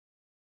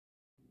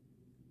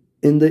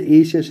In the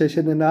Asia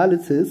session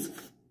analysis,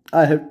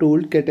 I have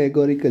told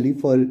categorically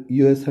for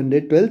US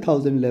 100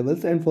 12,000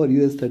 levels and for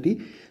US 30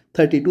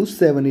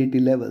 32,780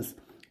 levels.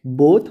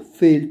 Both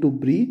failed to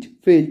breach,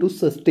 failed to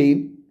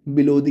sustain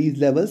below these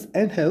levels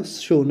and have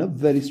shown a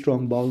very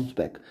strong bounce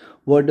back.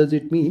 What does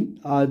it mean?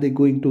 Are they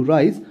going to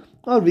rise,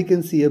 or we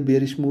can see a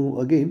bearish move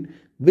again?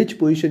 Which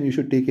position you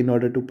should take in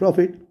order to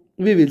profit?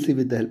 We will see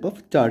with the help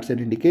of charts and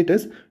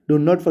indicators. Do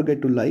not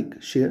forget to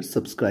like, share,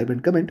 subscribe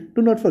and comment.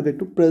 Do not forget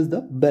to press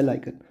the bell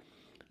icon.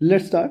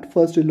 Let's start.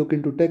 First we look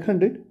into Tech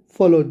 100,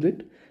 followed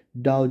with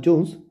Dow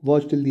Jones.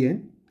 Watch till the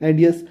end. And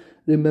yes,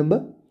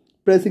 remember,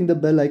 pressing the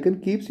bell icon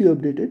keeps you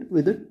updated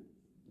with the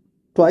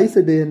twice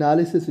a day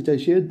analysis which I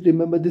shared.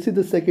 Remember, this is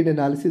the second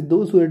analysis.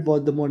 Those who had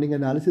watched the morning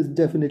analysis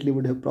definitely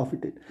would have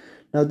profited.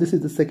 Now this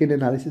is the second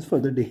analysis for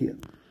the day here.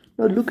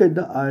 Now look at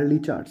the hourly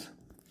charts.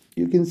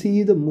 You can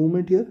see the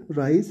movement here,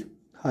 rise,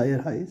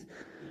 higher highs,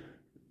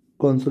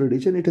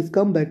 consolidation. It has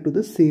come back to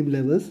the same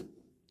levels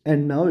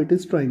and now it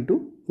is trying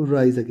to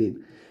rise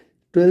again.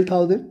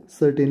 12,000,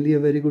 certainly a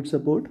very good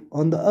support.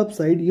 On the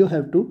upside, you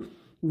have to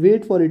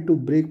wait for it to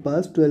break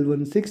past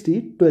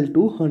 12,160,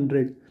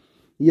 12,200.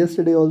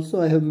 Yesterday also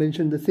I have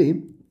mentioned the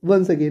same.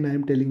 Once again I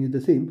am telling you the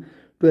same.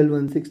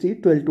 12,160,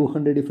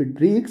 12,200. If it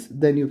breaks,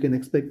 then you can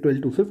expect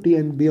 12,250,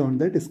 and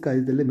beyond that, sky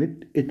is the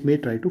limit. It may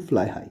try to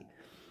fly high.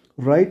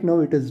 Right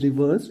now it is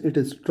reversed. It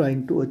is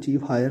trying to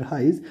achieve higher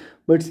highs,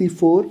 but see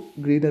 4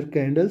 greener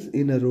candles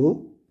in a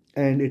row,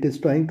 and it is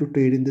trying to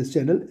trade in this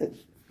channel.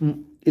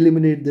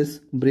 Eliminate this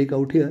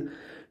breakout here.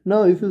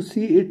 Now if you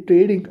see it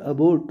trading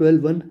above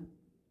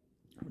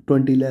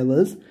 12,120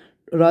 levels,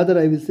 rather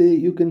I will say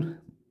you can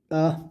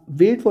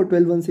wait for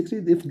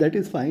 12,160. If that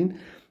is fine,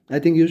 I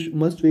think you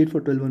must wait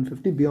for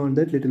 12,150. Beyond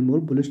that, little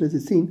more bullishness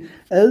is seen.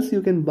 Else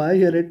you can buy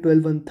here at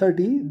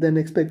 12,130, then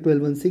expect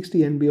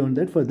 12,160, and beyond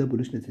that further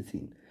bullishness is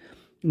seen.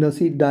 Now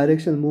see,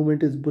 directional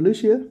movement is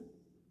bullish here.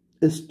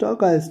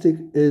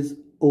 Stochastic is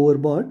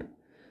overbought.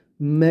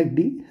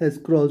 MACD has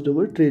crossed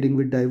over, trading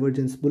with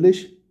divergence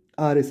bullish.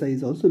 RSI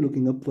is also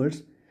looking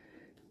upwards.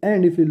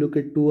 And if you look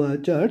at 2-hour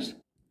charts,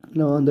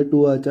 now on the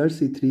 2-hour charts,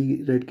 see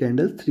 3 red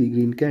candles, 3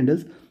 green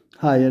candles,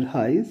 higher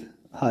highs,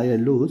 higher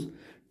lows,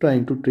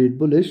 trying to trade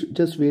bullish.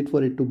 Just wait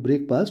for it to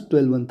break past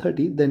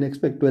 12,130, then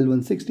expect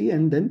 12,160,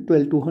 and then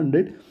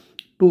 12,200,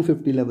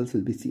 250 levels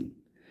will be seen.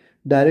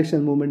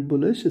 Directional movement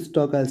bullish,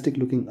 stochastic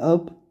looking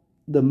up,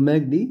 the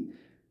MACD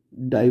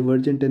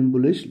divergent and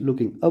bullish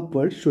looking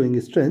upwards, showing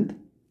strength.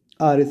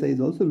 RSI is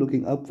also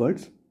looking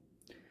upwards.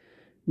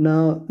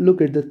 Now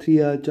look at the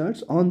 3-hour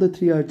charts. On the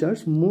 3-hour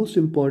charts, most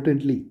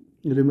importantly,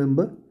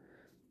 remember,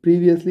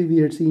 previously we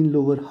had seen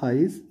lower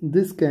highs.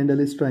 This candle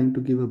is trying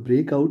to give a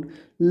breakout.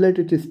 Let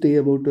it stay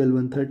about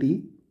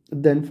 12,130.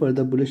 Then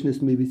further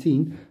bullishness may be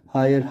seen.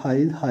 Higher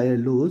highs, higher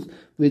lows,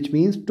 which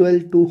means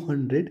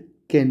 12,200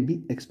 can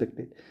be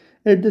expected.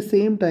 At the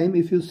same time,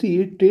 if you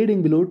see it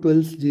trading below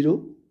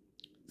 12,000,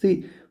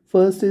 see,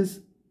 first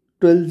is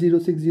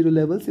 12,060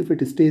 levels. If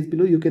it stays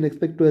below, you can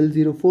expect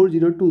 12,040,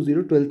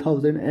 20,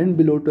 12,000, and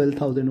below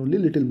 12,000 only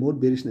little more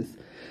bearishness.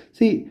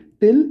 See,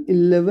 till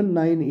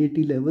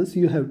 11,980 levels,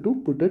 you have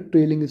to put a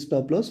trailing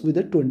stop loss with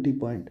a 20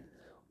 point,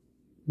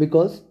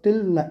 because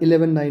till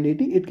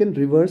 11,980 it can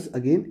reverse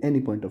again any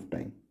point of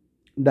time.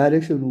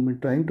 Directional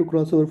movement trying to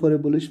cross over for a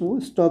bullish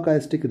move.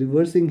 Stochastic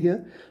reversing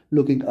here,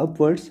 looking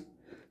upwards.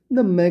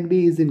 The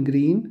MACD is in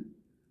green,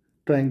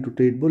 trying to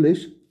trade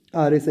bullish.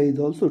 RSI is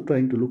also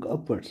trying to look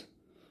upwards.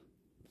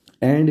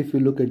 And if you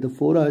look at the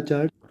 4-hour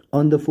chart,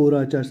 on the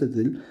 4-hour charts as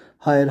well,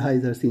 higher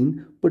highs are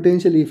seen.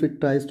 Potentially, if it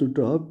tries to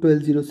drop,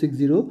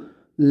 12,060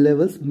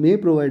 levels may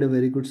provide a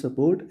very good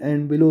support,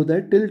 and below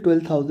that till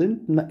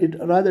 12,000,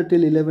 rather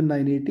till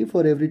 11,980,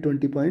 for every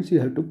 20 points you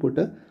have to put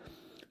a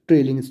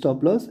trailing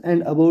stop loss,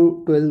 and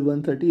above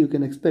 12,130 you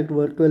can expect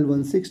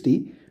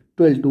 12,160,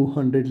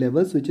 12,200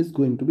 levels, which is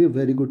going to be a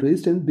very good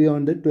resistance.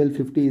 Beyond that,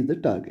 12,50 is the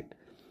target.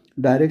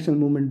 Directional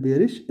movement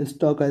bearish,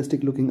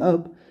 stochastic looking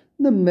up.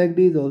 The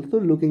MACD is also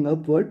looking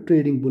upward,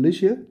 trading bullish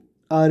here.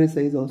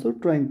 RSI is also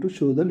trying to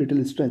show the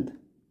little strength.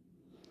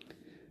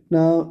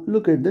 Now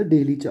look at the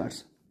daily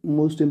charts.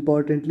 Most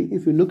importantly,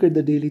 if you look at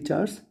the daily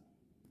charts,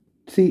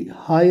 see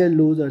higher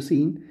lows are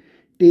seen,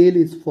 tail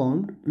is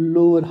formed,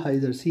 lower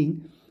highs are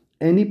seen.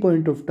 Any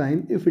point of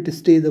time, if it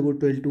stays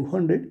about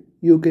 12,200,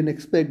 you can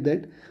expect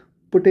that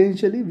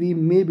potentially we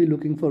may be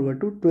looking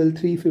forward to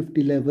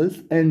 12,350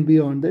 levels, and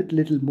beyond that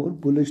little more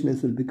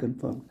bullishness will be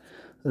confirmed.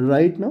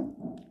 Right now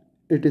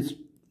it is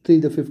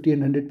the 50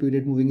 and 100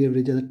 period moving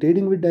averages are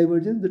trading with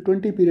divergence. The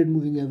 20 period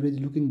moving average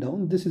looking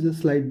down. This is a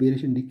slight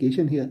bearish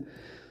indication here.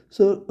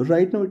 So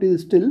right now it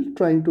is still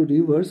trying to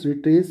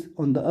retrace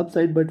on the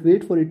upside, but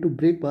wait for it to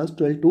break past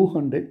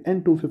 12,200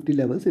 and 250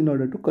 levels in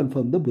order to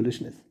confirm the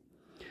bullishness.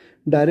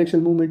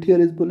 Directional movement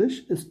here is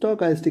bullish.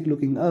 Stochastic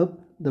looking up.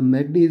 The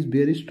MACD is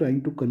bearish,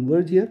 trying to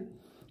converge here.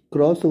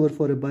 Crossover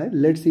for a buy.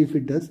 Let's see if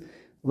it does.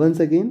 Once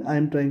again, I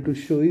am trying to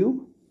show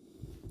you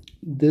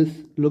this.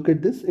 Look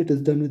at this. It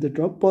is done with a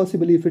drop.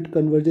 Possibly if it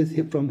converges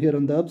from here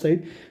on the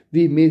upside,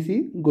 we may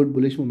see good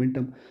bullish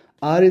momentum.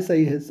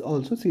 RSI has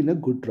also seen a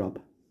good drop.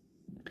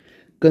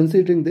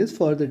 Considering this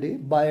for the day,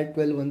 buy at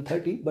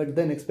 12,130, but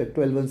then expect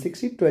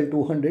 12,160,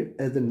 12,200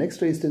 as the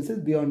next resistances.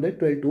 Beyond that,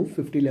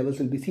 12,250 levels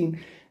will be seen,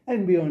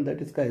 and beyond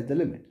that, sky is the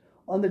limit.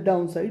 On the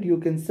downside, you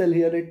can sell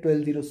here at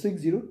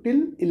 12,060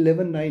 till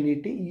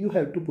 11,980. You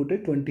have to put a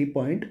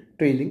 20-point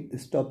trailing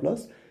stop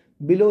loss.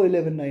 Below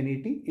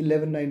 11,980,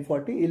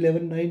 11,940,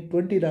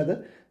 11,920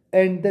 rather,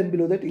 and then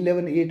below that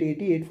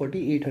 11,880,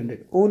 840,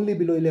 800. Only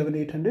below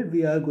 11,800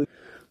 we are going to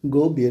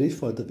go bearish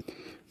for the week.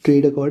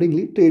 Trade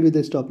accordingly, trade with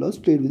a stop loss,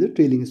 trade with a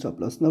trailing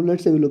stop loss. Now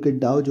let's have a look at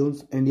Dow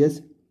Jones. And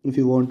yes, if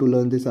you want to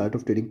learn this art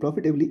of trading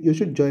profitably, you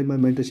should join my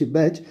mentorship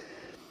batch.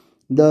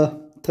 The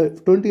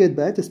 20th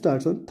batch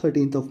starts on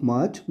 13th of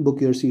March.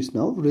 Book your seats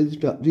now.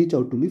 Reach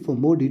out to me for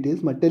more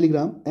details. My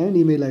Telegram and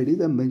email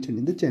IDs are mentioned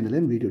in the channel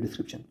and video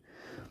description.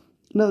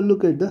 Now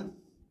look at the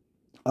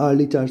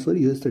hourly charts for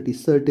US 30.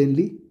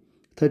 Certainly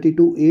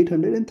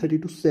 32,800 and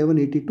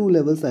 32,782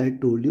 levels I had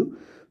told you.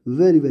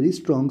 Very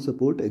strong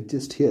support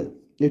exists here.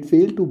 It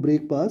failed to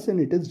break past and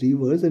it has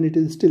reversed and it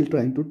is still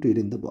trying to trade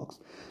in the box.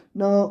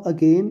 Now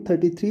again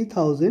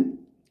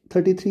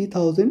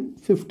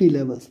 33,050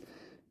 levels.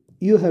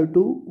 You have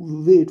to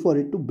wait for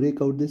it to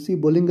break out. This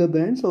Bollinger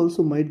Bands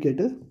also might get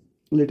a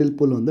little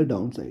pull on the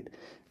downside.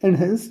 And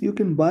hence you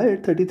can buy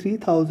at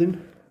 33,000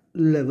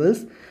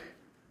 levels.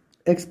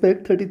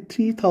 Expect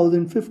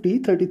 33,050,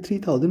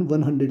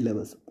 33,100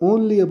 levels.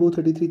 Only above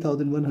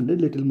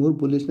 33,100, little more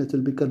bullishness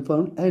will be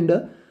confirmed and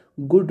a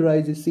good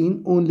rise is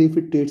seen only if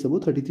it trades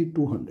above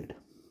 33,200.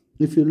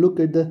 If you look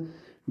at the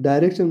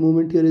direction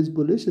movement here is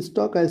bullish,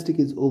 stochastic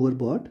is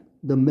overbought,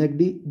 the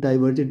MACD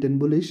divergent and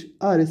bullish,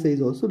 RSI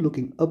is also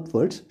looking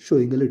upwards,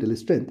 showing a little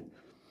strength.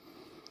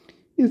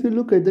 If you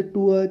look at the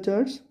 2-hour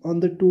charts, on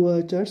the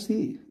 2-hour chart,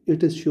 see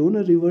it is shown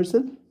a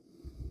reversal,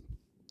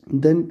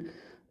 then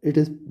it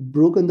has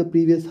broken the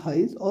previous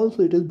highs,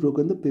 also it has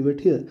broken the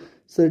pivot here.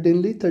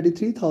 Certainly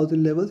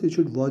 33,000 levels you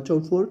should watch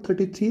out for.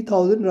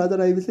 33,000,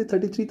 rather I will say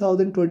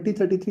 33,020,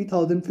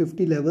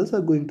 33,050 levels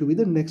are going to be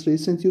the next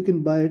resistance. You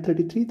can buy at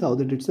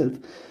 33,000 itself.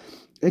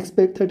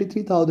 Expect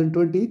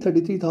 33,020,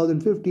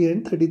 33,050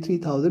 and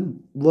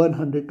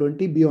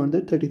 33,120. Beyond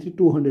that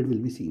 33,200 will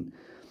be seen.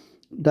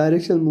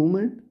 Directional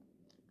movement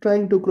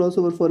trying to cross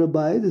over for a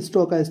buy. The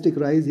stochastic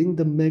rising,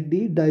 the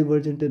MACD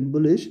divergent and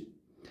bullish,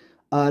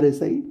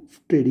 RSI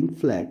trading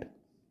flat.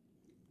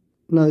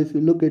 Now if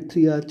you look at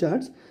 3-hour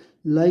charts,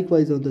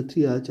 likewise on the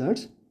 3-hour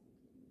charts,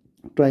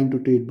 trying to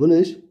trade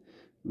bullish.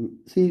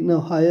 See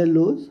now higher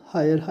lows,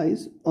 higher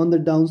highs. On the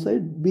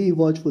downside, be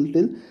watchful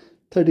till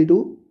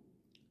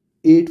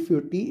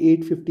 32,850,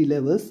 850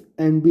 levels,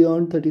 and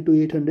beyond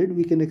 32,800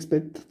 we can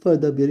expect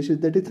further bearishness.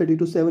 That is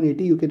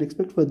 32,780, you can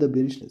expect further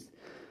bearishness.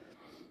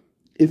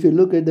 If you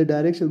look at the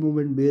directional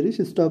movement bearish,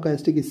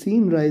 stochastic is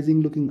seen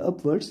rising looking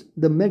upwards,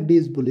 the MACD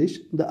is bullish,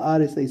 the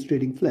RSI is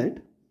trading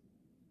flat.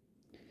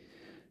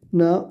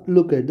 Now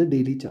look at the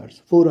daily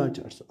charts, 4-hour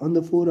charts. On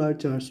the 4-hour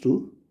charts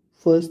too,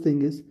 first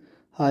thing is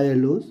higher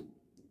lows,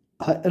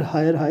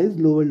 higher highs,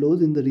 lower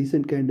lows in the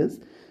recent candles.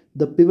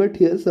 The pivot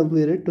here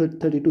somewhere at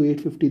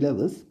 32,850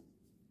 levels.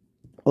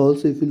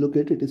 Also if you look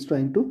at it, is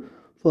trying to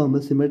form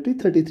a symmetry.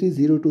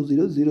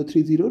 33,020,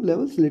 030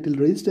 levels, little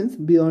resistance.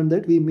 Beyond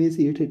that we may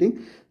see it hitting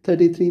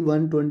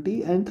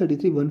 33,120 and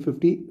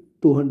 33,150,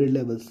 200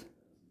 levels.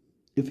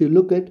 If you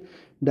look at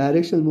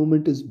directional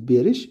movement is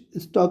bearish,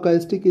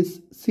 stochastic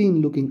is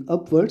seen looking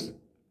upwards,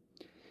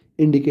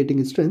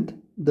 indicating strength.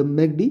 The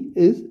MACD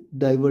is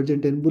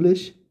divergent and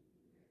bullish.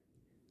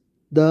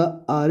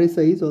 The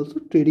RSI is also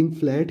trading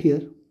flat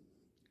here.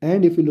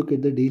 And if you look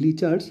at the daily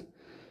charts,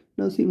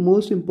 now see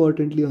most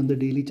importantly on the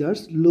daily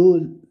charts,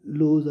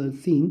 lows are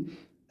seen,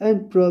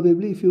 and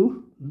probably if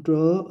you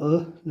draw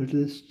a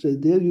little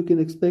stretch there, you can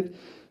expect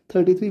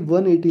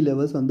 33,180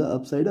 levels on the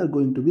upside are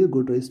going to be a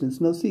good resistance.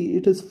 Now see,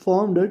 it has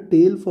formed a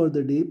tail for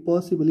the day.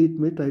 Possibly it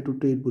may try to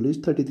trade bullish.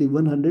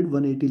 33,100,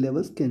 180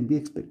 levels can be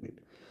expected.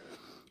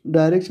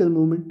 Directional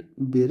movement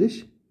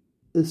bearish,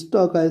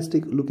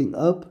 stochastic looking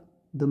up,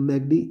 the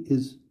MACD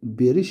is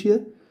bearish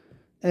here,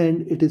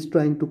 and it is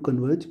trying to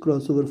converge,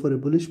 crossover for a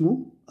bullish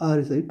move,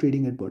 RSI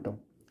trading at bottom.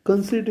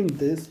 Considering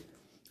this,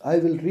 I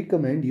will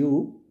recommend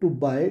you to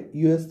buy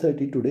US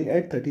 30 today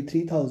at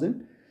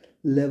 33,000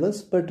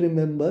 levels, but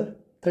remember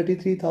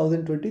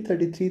 33,020,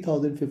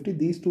 33,050,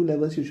 these two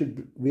levels you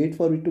should wait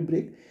for it to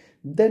break,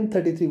 then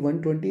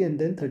 33,120 and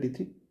then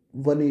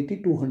 33,180,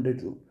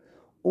 200 zone.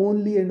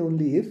 Only and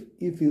only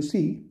if you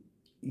see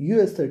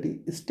US 30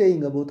 is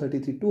staying above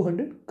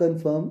 33,200,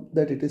 confirm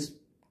that it is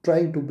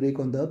trying to break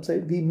on the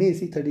upside, we may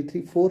see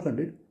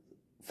 33,400,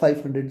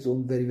 500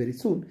 zone very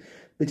soon,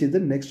 which is the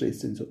next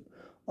resistance zone.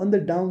 On the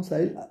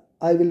downside,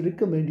 I will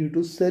recommend you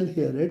to sell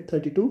here at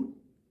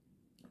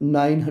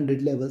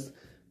 32,900 levels.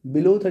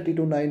 Below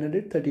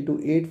 32,900,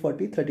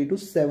 32,840,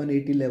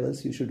 32,780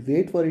 levels, you should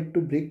wait for it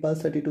to break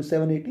past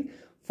 32,780.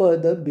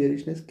 Further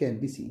bearishness can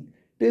be seen.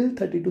 Till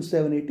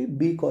 32,780,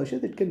 be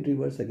cautious, it can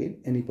reverse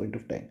again any point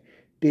of time.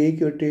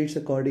 Take your trades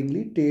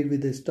accordingly. Trade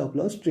with a stop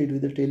loss. Trade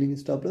with a trailing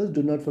stop loss.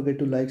 Do not forget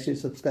to like, share,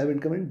 subscribe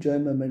and comment.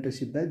 Join my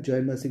mentorship batch.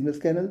 Join my signals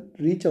channel.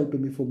 Reach out to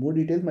me for more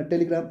details. My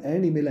Telegram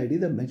and email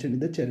IDs are mentioned in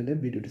the channel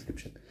and video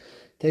description.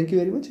 Thank you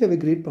very much. Have a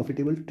great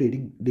profitable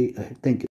trading day ahead. Thank you.